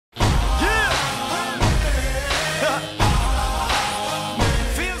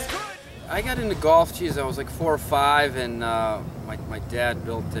I got into golf, geez, I was like 4 or 5, and my dad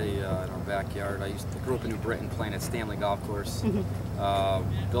built in our backyard. I grew up in New Britain playing at Stanley Golf Course.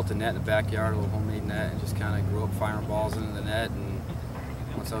 Built a net in the backyard, a little homemade net, and just kind of grew up firing balls into the net. And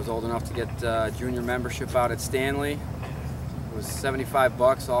once I was old enough to get junior membership out at Stanley, it was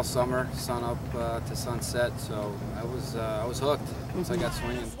 $75 all summer, sun up to sunset. So I was hooked once I got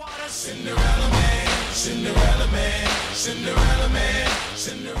swinging. Cinderella man, Cinderella man, Cinderella man,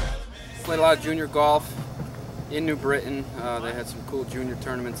 Cinderella. Played a lot of junior golf in New Britain. They had some cool junior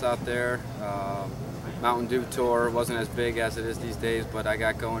tournaments out there. Mountain Dew Tour wasn't as big as it is these days, but I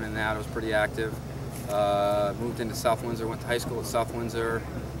got going in that. I was pretty active. Moved into South Windsor, went to high school at South Windsor,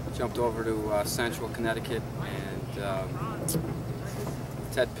 jumped over to Central Connecticut, and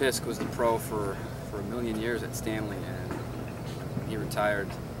Ted Pisk was the pro for a million years at Stanley, and when he retired,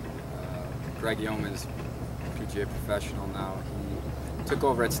 Greg Yeoman's PGA professional now. He took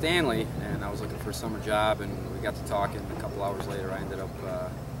over at Stanley, and I was looking for a summer job, and we got to talking. A couple hours later, I ended up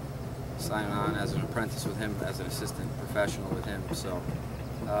signing on as an apprentice with him, as an assistant professional with him. So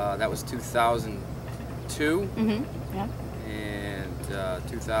that was 2002, Yeah. and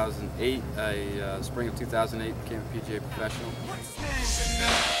 2008, spring of 2008, became a PGA professional.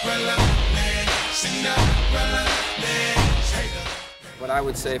 What I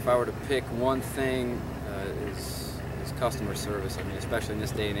would say if I were to pick one thing is customer service. I mean, especially in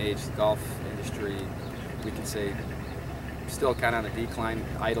this day and age, the golf industry, we can say, still kind of on a decline,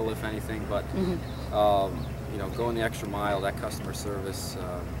 idle if anything, but you know, going the extra mile, that customer service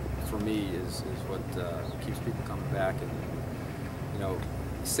for me is what keeps people coming back. And you know,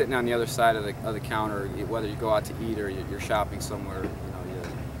 sitting on the other side of the counter, whether you go out to eat or you're shopping somewhere, you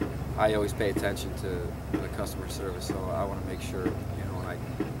know, I always pay attention to the customer service. So I want to make sure, you know,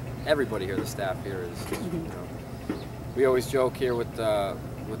 everybody here, the staff here is, you know, we always joke here with the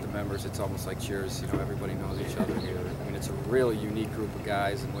members, it's almost like cheers, you know, everybody knows each other here. I mean, it's a really unique group of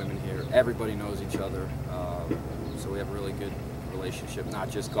guys and women here. Everybody knows each other, so we have a really good relationship, not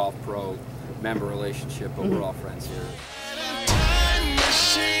just golf pro member relationship, but we're all friends here.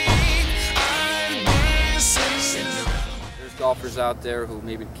 There's golfers out there who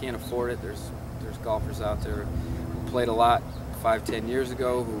maybe can't afford it. There's golfers out there who played a lot 5-10 years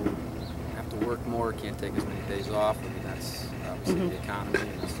ago who have to work more, can't take as many days off. I mean, that's obviously the economy,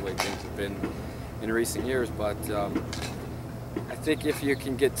 and that's the way things have been in recent years. But I think if you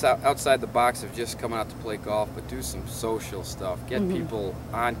can get outside the box of just coming out to play golf, but do some social stuff, get people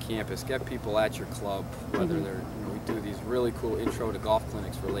on campus, get people at your club, whether they're, you know, we do these really cool intro to golf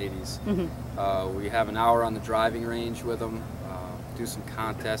clinics for ladies. We have an hour on the driving range with them, do some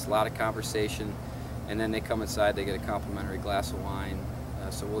contests, a lot of conversation, and then they come inside, they get a complimentary glass of wine.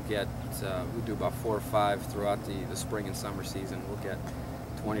 So we'll do about 4 or 5 throughout the spring and summer season. We'll get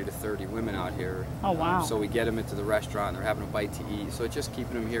 20 to 30 women out here. Oh, wow. So we get them into the restaurant, and they're having a bite to eat. So it's just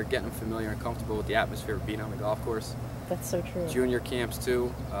keeping them here, getting them familiar and comfortable with the atmosphere of being on the golf course. That's so true. Junior camps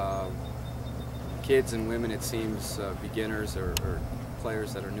too. Kids and women, it seems, beginners or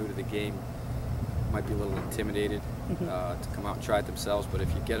players that are new to the game might be a little intimidated to come out and try it themselves. But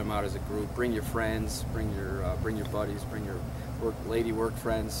if you get them out as a group, bring your friends, bring your buddies, bring your lady work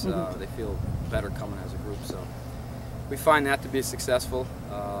friends. They feel better coming as a group. So we find that to be successful,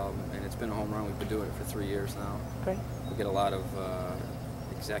 and it's been a home run. We've been doing it for 3 years now. Great. We get a lot of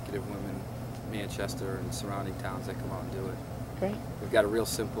executive women, Manchester and surrounding towns, that come out and do it. Great. We've got a real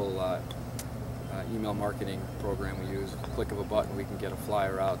simple email marketing program we use. With a click of a button, we can get a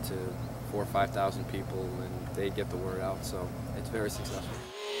flyer out to 4,000 or 5,000 people, and they get the word out. So it's very successful.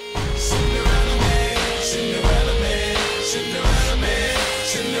 Cinderella man, Cinderella man, Cinderella man,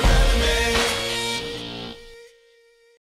 Cinderella.